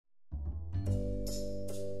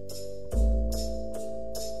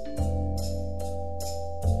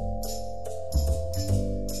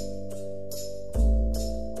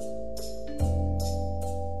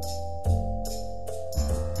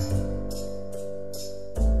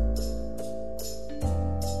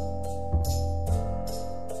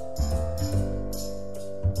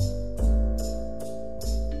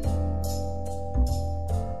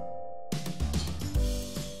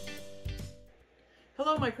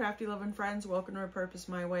crafty loving friends, welcome to Repurpose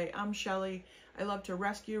My Way. I'm Shelly. I love to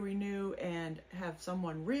rescue, renew, and have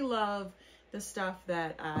someone re-love the stuff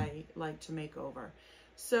that I like to make over.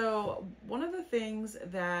 So one of the things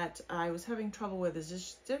that I was having trouble with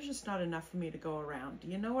is there's just not enough for me to go around.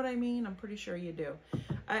 You know what I mean? I'm pretty sure you do.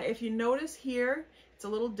 If you notice here, it's a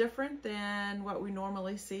little different than what we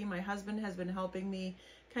normally see. My husband has been helping me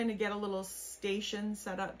kind of get a little station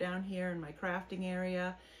set up down here in my crafting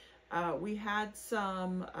area. We had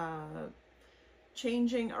some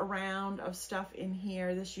changing around of stuff in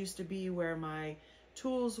here. This used to be where my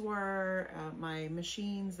tools were, my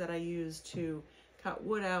machines that I use to cut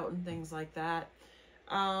wood out and things like that.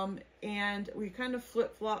 And we kind of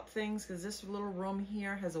flip-flop things because this little room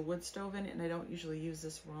here has a wood stove in it, and I don't usually use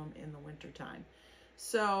this room in the winter time.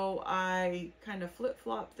 So I kind of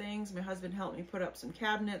flip-flop things. My husband helped me put up some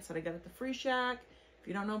cabinets that I got at the Free Shack. If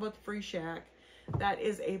you don't know about the Free Shack, that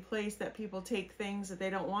is a place that people take things that they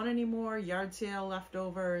don't want anymore, yard sale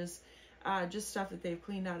leftovers, just stuff that they've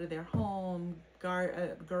cleaned out of their home,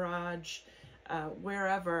 garage,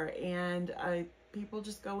 wherever, and people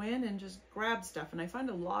just go in and just grab stuff, and I find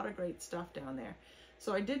a lot of great stuff down there.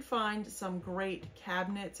 So I did find some great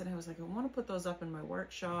cabinets, and I was like, I want to put those up in my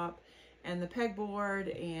workshop, and the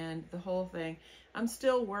pegboard and the whole thing. I'm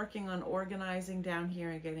still working on organizing down here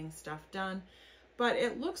and getting stuff done, but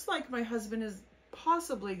it looks like my husband is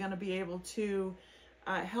possibly going to be able to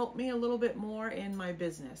help me a little bit more in my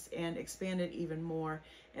business and expand it even more.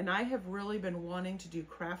 And I have really been wanting to do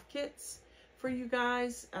craft kits for you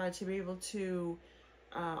guys to be able to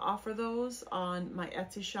offer those on my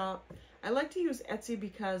Etsy shop. I like to use Etsy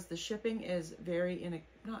because the shipping is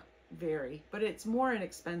not very, but it's more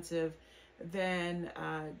inexpensive than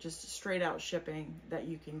just straight out shipping that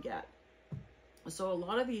you can get. So a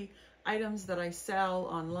lot of the items that I sell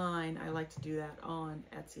online, I like to do that on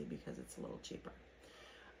Etsy because it's a little cheaper.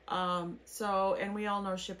 And we all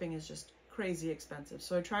know shipping is just crazy expensive.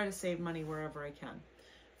 So I try to save money wherever I can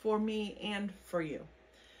for me and for you.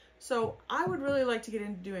 So I would really like to get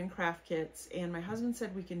into doing craft kits, and my husband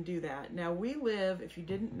said we can do that. Now we live, if you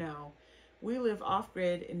didn't know, we live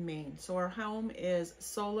off-grid in Maine. So our home is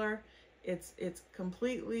solar. It's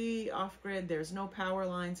completely off-grid. There's no power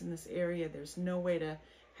lines in this area. There's no way to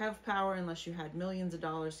have power unless you had millions of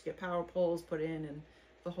dollars to get power poles put in and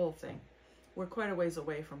the whole thing. We're quite a ways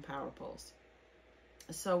away from power poles.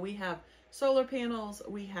 So we have solar panels,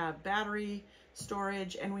 we have battery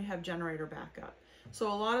storage, and we have generator backup.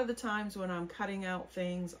 So a lot of the times when I'm cutting out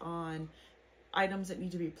things on items that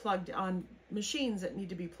need to be plugged on, machines that need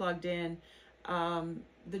to be plugged in,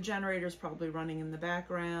 the generator's probably running in the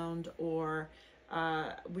background, or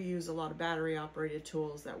we use a lot of battery operated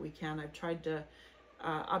tools that we can. I've tried to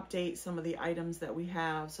update some of the items that we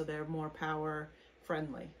have so they're more power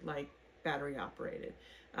friendly, like battery operated.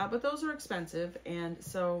 But those are expensive, and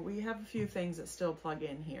so we have a few things that still plug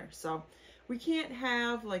in here. So we can't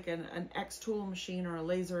have like an X-tool machine or a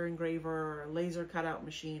laser engraver or a laser cutout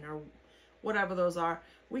machine or whatever those are.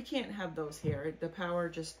 We can't have those here. The power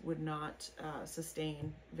just would not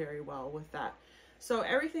sustain very well with that. So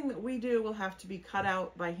everything that we do will have to be cut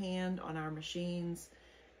out by hand on our machines,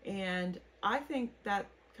 and I think that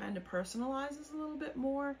kind of personalizes a little bit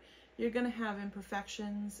more. You're going to have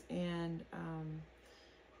imperfections, and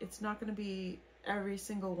it's not going to be, every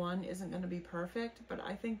single one isn't going to be perfect, but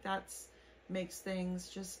I think that's makes things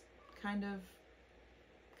just kind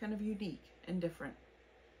of unique and different.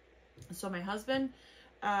 So my husband,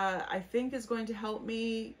 I think, is going to help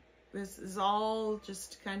me. This is all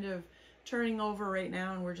just kind of turning over right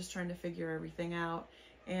now, and we're just trying to figure everything out.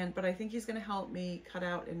 But I think he's going to help me cut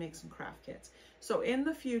out and make some craft kits. So in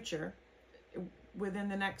the future, within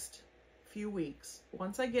the next few weeks,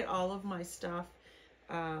 once I get all of my stuff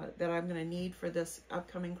that I'm going to need for this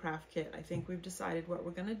upcoming craft kit, I think we've decided what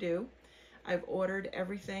we're going to do. I've ordered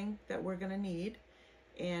everything that we're going to need,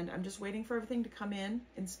 and I'm just waiting for everything to come in,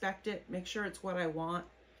 inspect it, make sure it's what I want,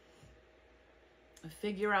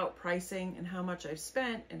 figure out pricing and how much I've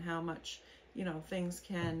spent and how much, you know, things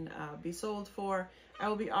can be sold for. I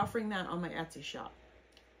will be offering that on my Etsy shop.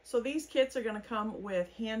 So these kits are going to come with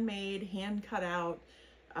handmade, hand cut out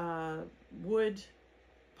wood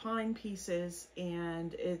pine pieces,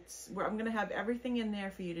 and I'm going to have everything in there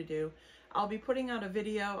for you to do. I'll be putting out a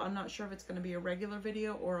video. I'm not sure if it's going to be a regular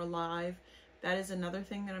video or a live. That is another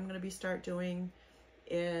thing that I'm going to start doing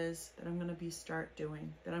is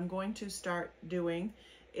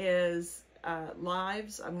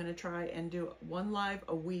lives. I'm going to try and do one live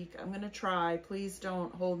a week. I'm going to try. Please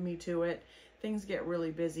don't hold me to it. Things get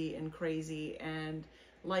really busy and crazy, and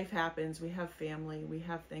life happens. We have family. We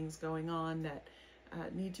have things going on that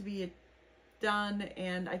need to be done,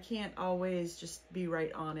 and I can't always just be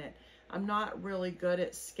right on it. I'm not really good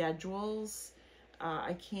at schedules.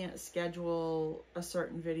 I can't schedule a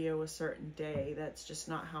certain video a certain day. That's just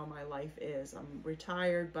not how my life is. I'm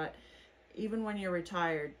retired, but even when you're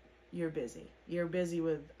retired, you're busy. You're busy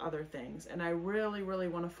with other things. And I really, really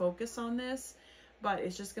want to focus on this, but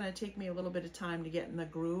it's just going to take me a little bit of time to get in the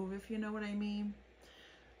groove, if you know what I mean.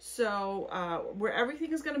 So where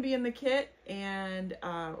everything is going to be in the kit and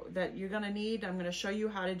that you're going to need, I'm going to show you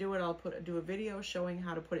how to do it. I'll do a video showing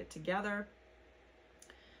how to put it together.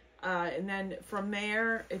 And then from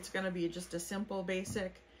there, it's going to be just a simple,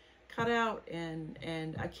 basic cutout and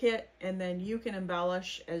a kit, and then you can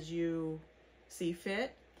embellish as you see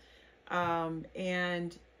fit.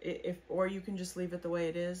 And or you can just leave it the way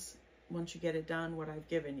it is once you get it done, what I've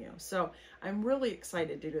given you. So I'm really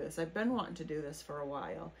excited to do this. I've been wanting to do this for a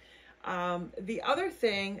while. The other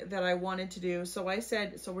thing that I wanted to do, so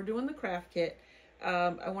we're doing the craft kit.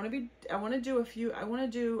 I want to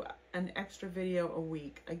do an extra video a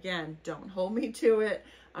week. Again, don't hold me to it.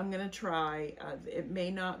 I'm going to try. It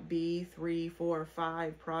may not be 3, 4,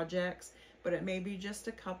 5 projects, but it may be just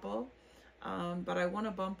a couple. But I want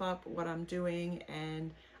to bump up what I'm doing,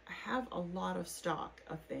 and I have a lot of stock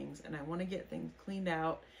of things, and I want to get things cleaned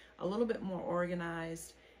out, a little bit more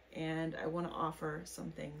organized, and I want to offer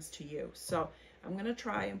some things to you. So I'm going to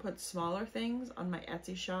try and put smaller things on my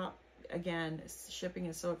Etsy shop. Again, shipping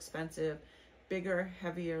is so expensive. Bigger,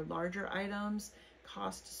 heavier, larger items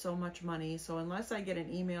cost so much money. So unless I get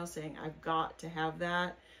an email saying I've got to have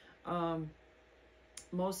that,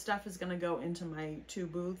 most stuff is going to go into my 2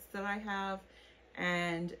 booths that I have.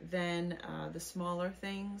 And then the smaller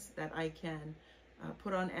things that I can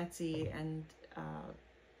put on Etsy and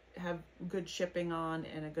have good shipping on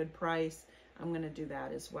and a good price, I'm going to do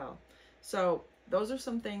that as well. So those are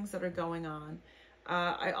some things that are going on.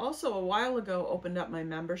 I also, a while ago, opened up my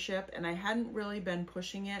membership, and I hadn't really been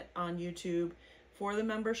pushing it on YouTube for the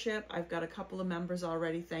membership. I've got a couple of members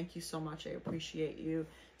already. Thank you so much. I appreciate you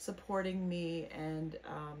supporting me, and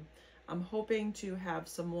I'm hoping to have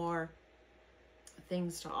some more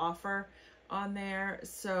things to offer on there.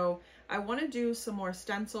 So I want to do some more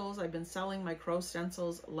stencils. I've been selling my crow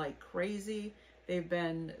stencils like crazy.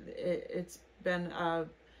 It's been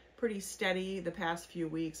pretty steady the past few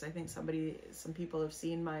weeks. I think some people have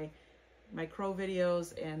seen my crow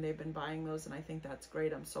videos, and they've been buying those, and I think that's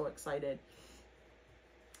great. I'm so excited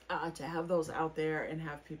to have those out there and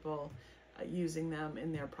have people using them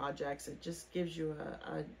in their projects. It just gives you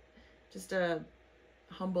just a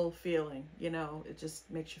humble feeling, you know. It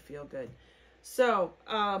just makes you feel good. So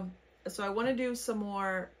so I want to do some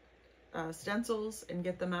more stencils and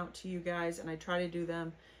get them out to you guys, and I try to do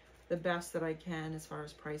them the best that I can as far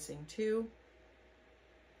as pricing too.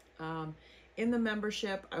 In the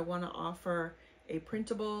membership, I want to offer a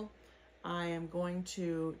printable. I am going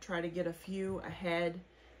to try to get a few ahead.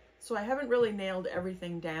 So I haven't really nailed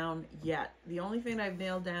everything down yet. The only thing I've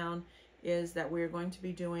nailed down is that we're going to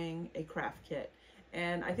be doing a craft kit.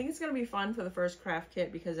 And I think it's going to be fun for the first craft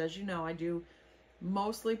kit because, as you know, I do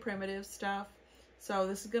mostly primitive stuff. So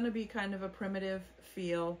this is going to be kind of a primitive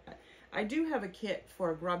feel. I do have a kit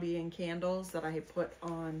for grubby and candles that I have put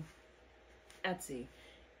on Etsy.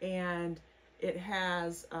 And it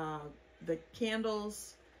has the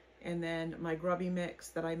candles and then my grubby mix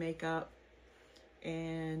that I make up.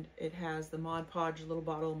 And it has the Mod Podge, a little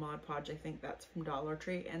bottle of Mod Podge. I think that's from Dollar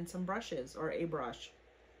Tree, and some brushes, or a brush.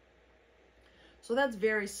 So that's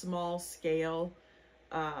very small scale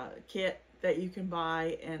kit that you can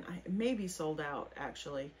buy, and it may be sold out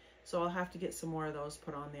actually. So I'll have to get some more of those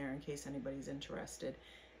put on there in case anybody's interested.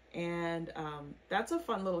 And that's a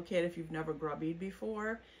fun little kit if you've never grubbied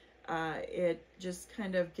before. It just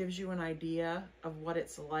kind of gives you an idea of what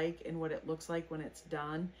it's like and what it looks like when it's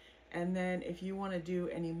done. And then if you want to do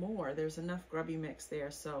any more, there's enough grubby mix there,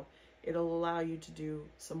 so it'll allow you to do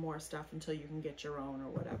some more stuff until you can get your own or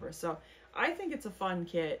whatever. So I think it's a fun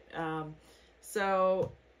kit.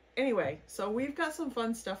 So anyway, so we've got some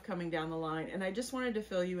fun stuff coming down the line, and I just wanted to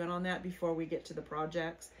fill you in on that before we get to the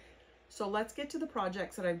projects. So let's get to the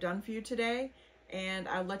projects that I've done for you today, and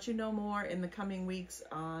I'll let you know more in the coming weeks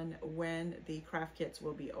on when the craft kits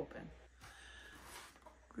will be open.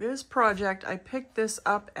 This project, I picked this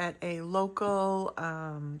up at a local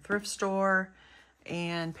thrift store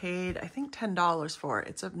and paid, I think, $10 for it.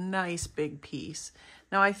 It's a nice big piece.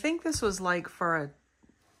 Now, I think this was like for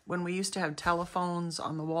when we used to have telephones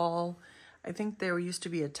on the wall. I think there used to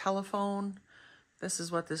be a telephone. This is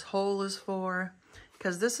what this hole is for,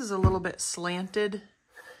 because this is a little bit slanted.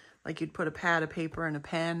 Like you'd put a pad of paper and a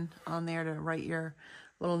pen on there to write your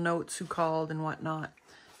little notes who called and whatnot.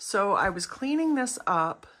 So I was cleaning this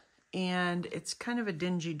up and it's kind of a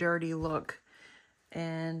dingy, dirty look.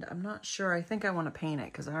 And I'm not sure, I think I want to paint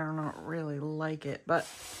it because I don't really like it. But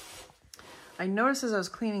I noticed as I was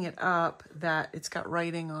cleaning it up that it's got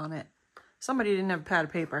writing on it. Somebody didn't have a pad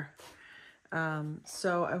of paper.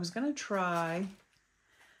 So I was going to try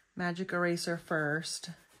magic eraser first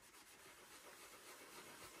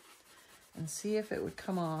and see if it would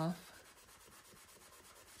come off.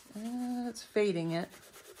 It's fading it.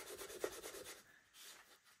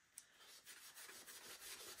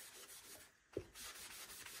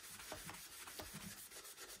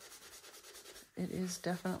 It is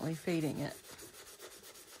definitely fading it.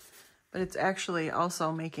 But it's actually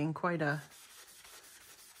also making quite a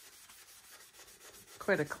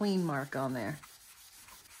clean mark on there.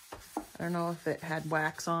 I don't know if it had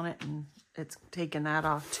wax on it and it's taken that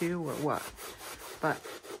off too or what. But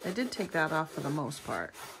I did take that off for the most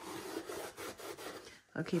part.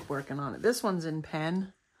 I'll keep working on it. This one's in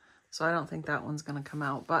pen, so I don't think that one's gonna come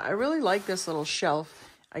out. But I really like this little shelf.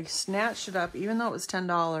 I snatched it up, even though it was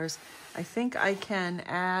 $10. I think I can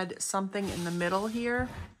add something in the middle here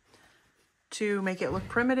to make it look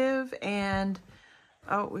primitive. And,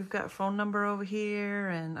 oh, we've got a phone number over here.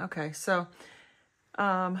 And, okay, so,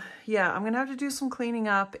 yeah, I'm going to have to do some cleaning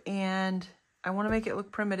up. And I want to make it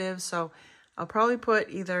look primitive. So I'll probably put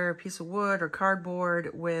either a piece of wood or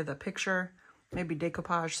cardboard with a picture, maybe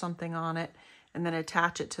decoupage something on it, and then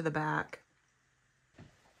attach it to the back.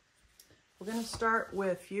 We're going to start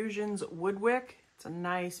with Fusion's Woodwick. It's a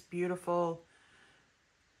nice, beautiful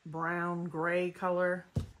brown gray color.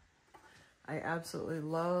 I absolutely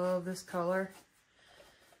love this color.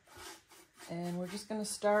 And we're just going to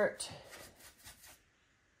start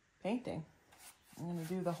painting. I'm going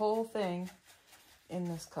to do the whole thing in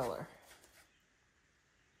this color.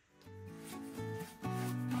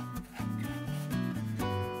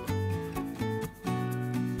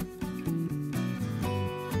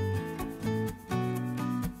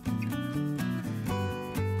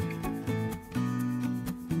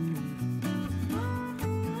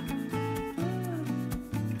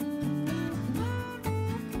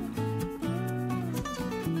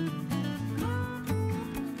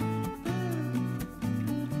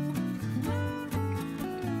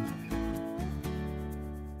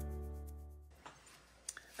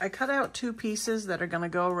 I cut out 2 pieces that are going to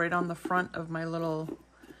go right on the front of my little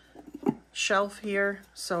shelf here,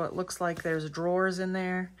 so it looks like there's drawers in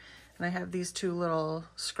there. And I have these 2 little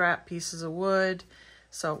scrap pieces of wood.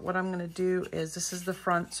 So what I'm going to do is, this is the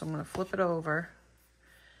front, so I'm going to flip it over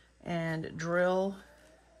and drill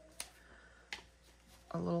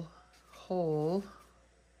a little hole.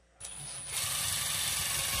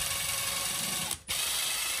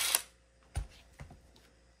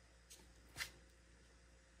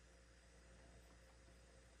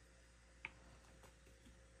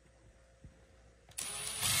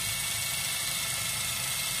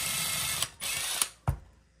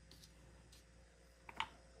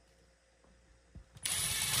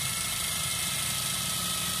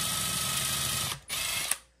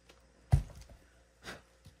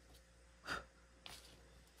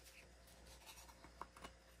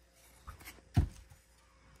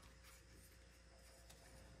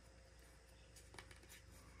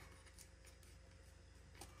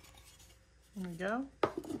 There we go.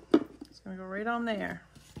 It's going to go right on there.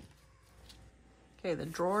 Okay, the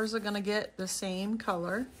drawers are going to get the same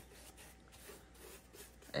color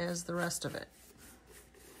as the rest of it.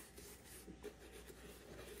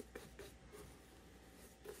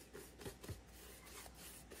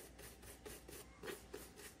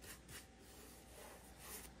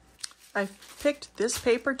 I picked this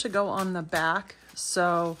paper to go on the back,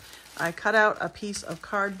 so I cut out a piece of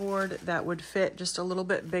cardboard that would fit just a little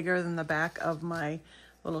bit bigger than the back of my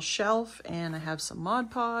little shelf, and I have some Mod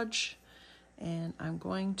Podge, and I'm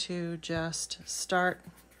going to just start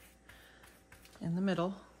in the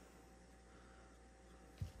middle,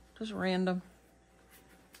 just random,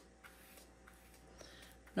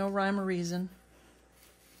 no rhyme or reason,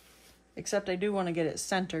 except I do want to get it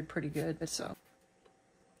centered pretty good, so.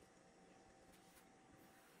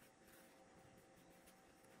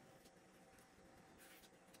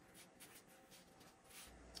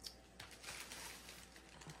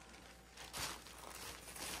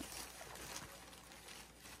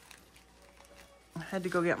 I had to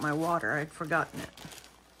go get my water. I'd forgotten it.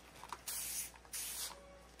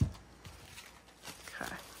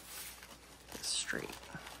 Okay. Get straight.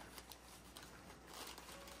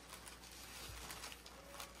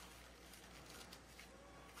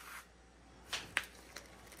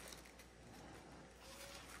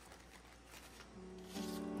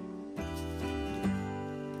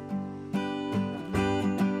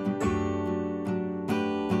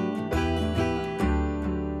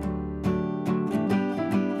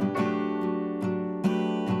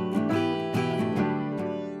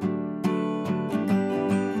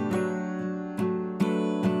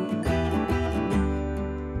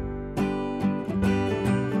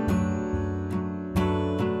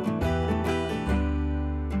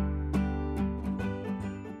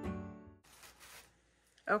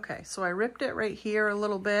 Okay, so I ripped it right here a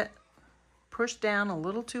little bit, pushed down a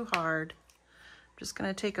little too hard. I'm just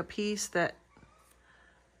gonna take a piece that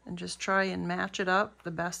and just try and match it up the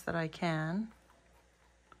best that I can.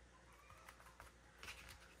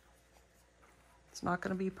 It's not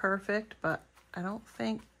gonna be perfect, but I don't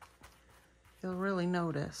think you'll really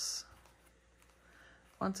notice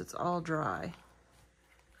once it's all dry.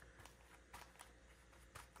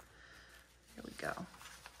 There we go.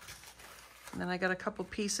 And then I got a couple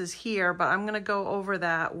pieces here, but I'm gonna go over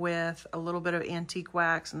that with a little bit of antique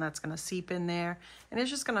wax, and that's gonna seep in there. And it's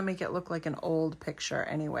just gonna make it look like an old picture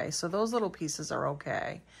anyway. So those little pieces are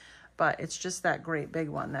okay, but it's just that great big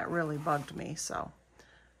one that really bugged me. So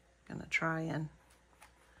I'm gonna try and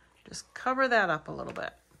just cover that up a little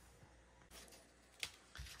bit.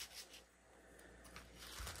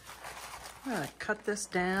 I'm gonna cut this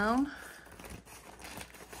down.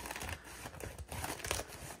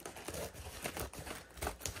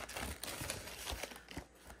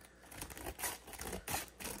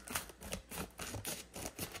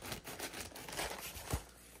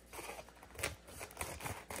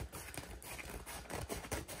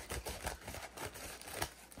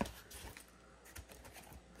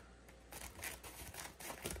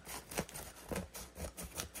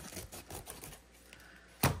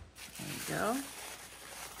 Go.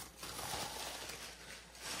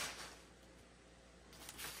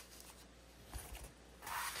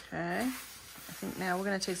 Okay, I think now we're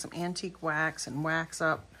going to take some antique wax and wax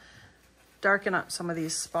up, darken up some of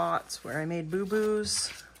these spots where I made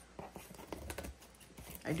boo-boos.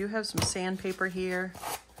 I do have some sandpaper here,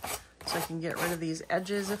 so I can get rid of these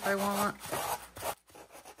edges if I want.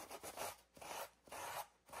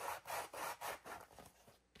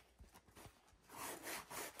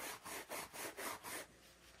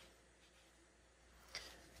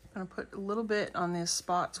 I'm gonna put a little bit on these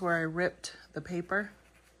spots where I ripped the paper.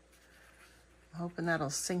 I'm hoping that'll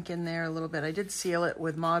sink in there a little bit. I did seal it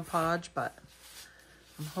with Mod Podge, but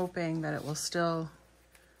I'm hoping that it will still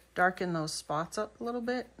darken those spots up a little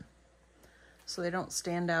bit so they don't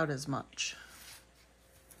stand out as much.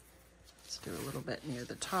 Let's do a little bit near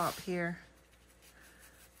the top here.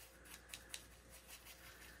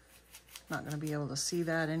 Not gonna be able to see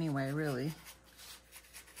that anyway, really.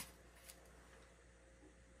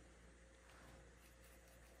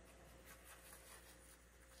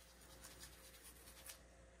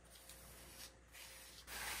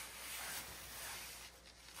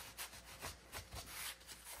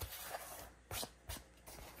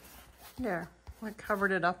 There, I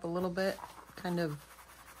covered it up a little bit, kind of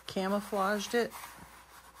camouflaged it.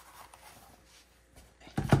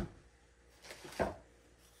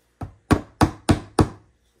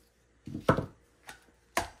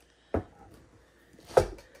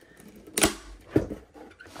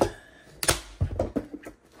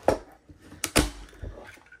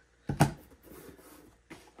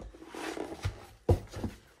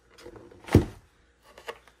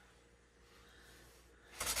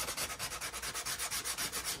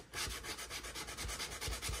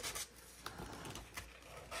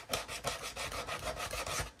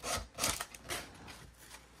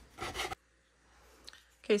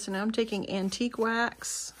 Okay, so now I'm taking antique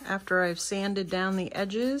wax after I've sanded down the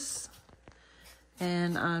edges,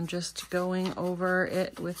 and I'm just going over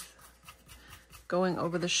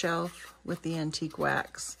the shelf with the antique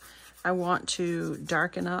wax. I want to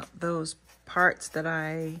darken up those parts that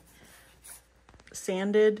I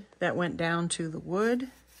sanded that went down to the wood,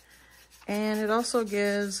 and it also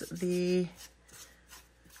gives the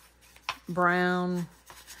brown,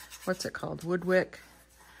 what's it called, woodwick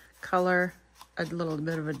color a little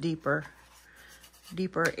bit of a deeper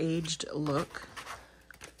aged look.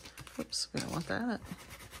 Oops, we don't want that.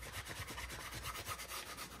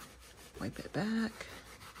 Wipe it back.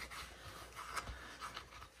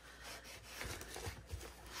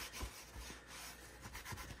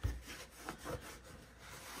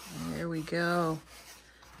 There we go.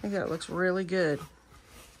 I think that looks really good.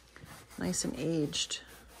 Nice and aged.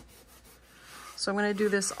 So I'm going to do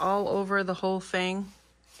this all over the whole thing,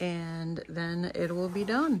 and then it will be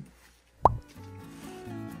done.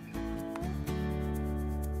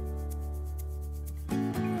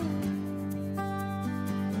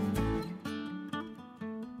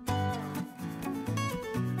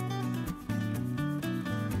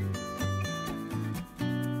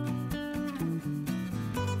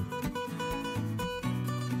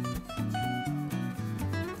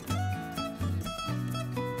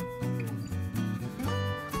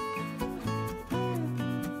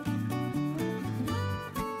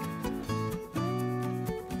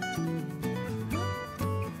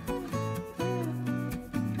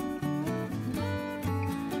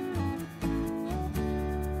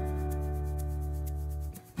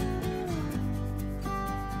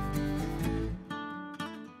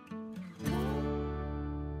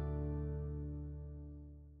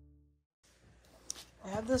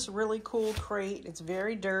 have this really cool crate. It's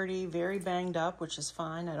very dirty, very banged up, which is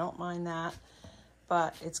fine. I don't mind that.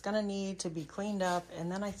 But it's gonna need to be cleaned up.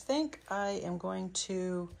 And then I think I am going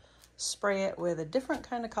to spray it with a different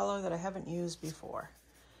kind of color that I haven't used before.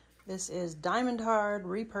 This is Diamond Hard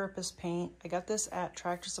Repurposed paint. I got this at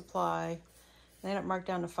Tractor Supply. They had it marked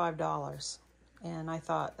down to $5. And I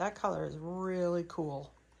thought that color is really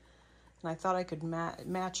cool. And I thought I could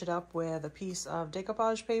match it up with a piece of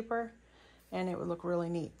decoupage paper and it would look really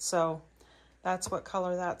neat. So that's what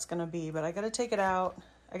color that's gonna be. But I gotta take it out,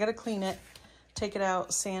 I gotta clean it, take it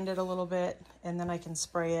out, sand it a little bit, and then I can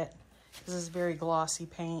spray it. This is very glossy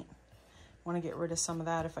paint. I wanna get rid of some of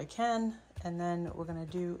that if I can. And then we're gonna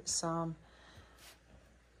do some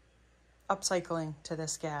upcycling to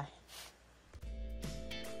this guy.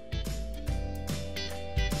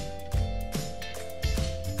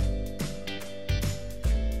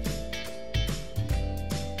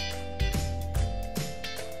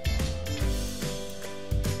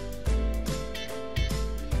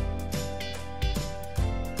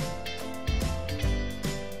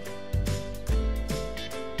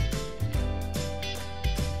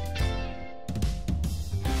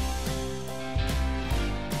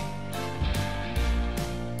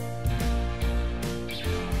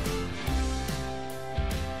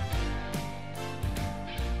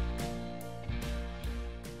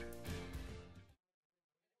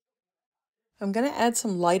 I'm going to add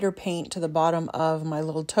some lighter paint to the bottom of my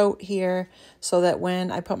little tote here so that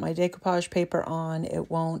when I put my decoupage paper on,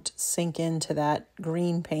 it won't sink into that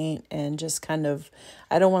green paint and just kind of,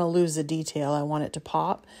 I don't want to lose the detail. I want it to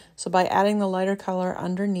pop. So by adding the lighter color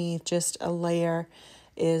underneath, just a layer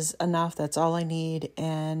is enough. That's all I need.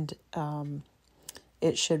 And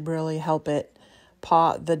it should really help it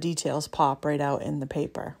pop, the details pop right out in the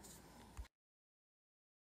paper.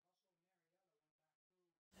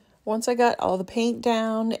 Once I got all the paint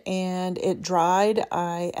down and it dried,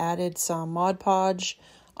 I added some Mod Podge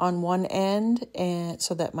on one end and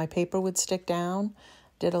so that my paper would stick down.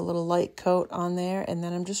 Did a little light coat on there, and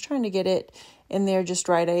then I'm just trying to get it in there just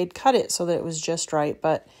right. I had cut it so that it was just right,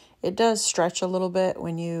 but it does stretch a little bit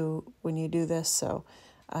when you do this, so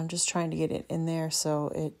I'm just trying to get it in there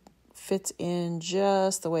so it fits in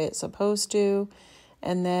just the way it's supposed to.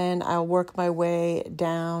 And then I'll work my way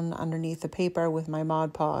down underneath the paper with my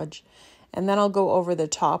Mod Podge. And then I'll go over the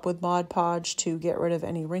top with Mod Podge to get rid of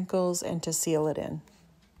any wrinkles and to seal it in.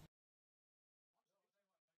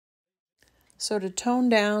 So to tone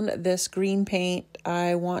down this green paint,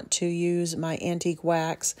 I want to use my antique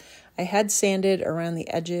wax. I had sanded around the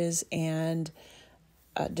edges and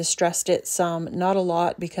distressed it some, not a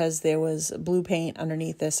lot because there was blue paint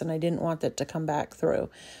underneath this and I didn't want that to come back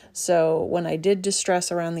through. So when I did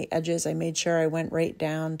distress around the edges, I made sure I went right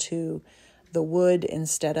down to the wood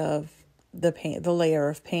instead of the paint, the layer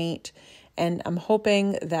of paint. And I'm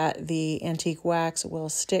hoping that the antique wax will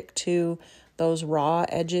stick to those raw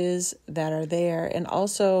edges that are there and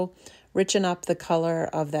also richen up the color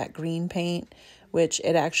of that green paint, which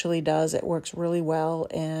it actually does. It works really well,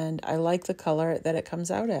 and I like the color that it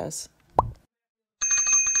comes out as.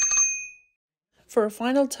 For a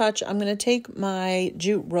final touch, I'm going to take my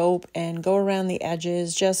jute rope and go around the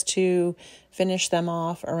edges just to finish them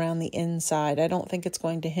off around the inside. I don't think it's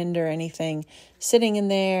going to hinder anything sitting in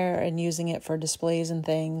there and using it for displays and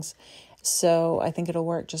things. So I think it'll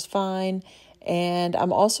work just fine. And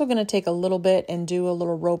I'm also going to take a little bit and do a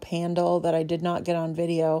little rope handle that I did not get on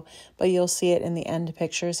video, but you'll see it in the end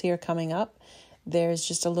pictures here coming up. There's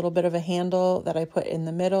just a little bit of a handle that I put in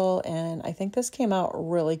the middle, and I think this came out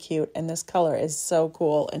really cute, and this color is so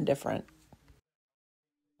cool and different.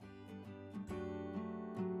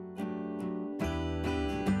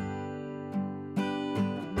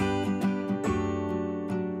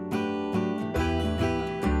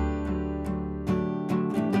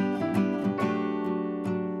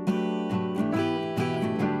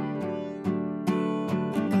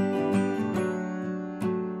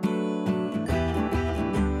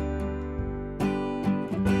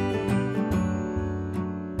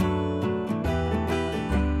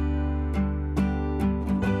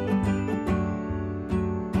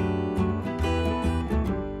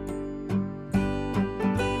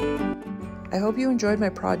 I hope you enjoyed my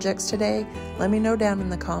projects today. Let me know down in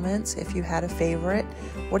the comments if you had a favorite.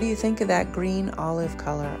 What do you think of that green olive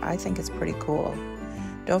color? I think it's pretty cool.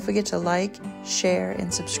 Don't forget to like, share,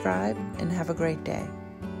 and subscribe, and have a great day.